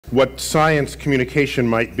what science communication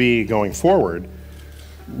might be going forward,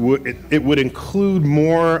 it would include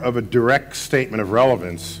more of a direct statement of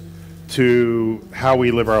relevance to how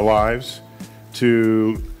we live our lives,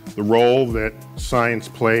 to the role that science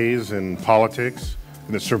plays in politics,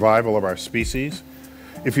 in the survival of our species.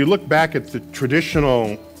 If you look back at the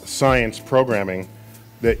traditional science programming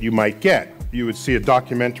that you might get, you would see a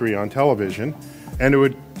documentary on television, and it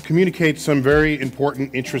would communicate some very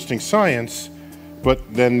important, interesting science,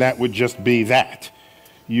 but then that would just be that.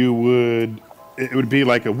 It would be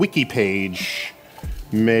like a wiki page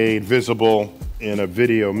made visible in a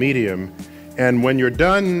video medium, and when you're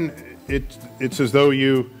done, it's as though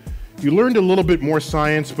you learned a little bit more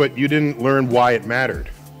science, but you didn't learn why it mattered.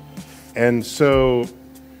 And so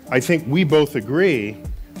I think we both agree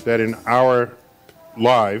that in our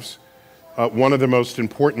lives, one of the most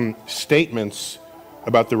important statements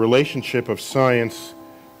about the relationship of science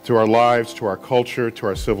to our lives, to our culture, to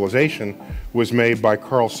our civilization, was made by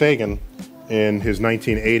Carl Sagan in his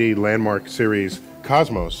 1980 landmark series,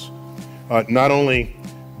 Cosmos. Not only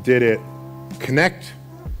did it connect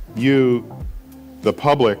you, the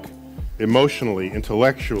public, emotionally,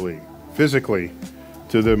 intellectually, physically,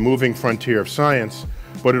 to the moving frontier of science,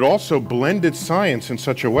 but it also blended science in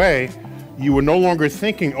such a way you were no longer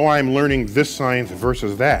thinking, oh, I'm learning this science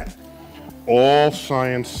versus that. All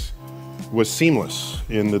science was seamless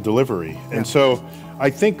in the delivery. Yeah. And so I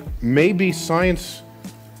think maybe science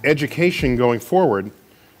education going forward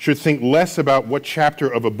should think less about what chapter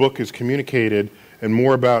of a book is communicated and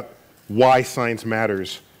more about why science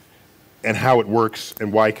matters and how it works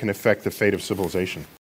and why it can affect the fate of civilization.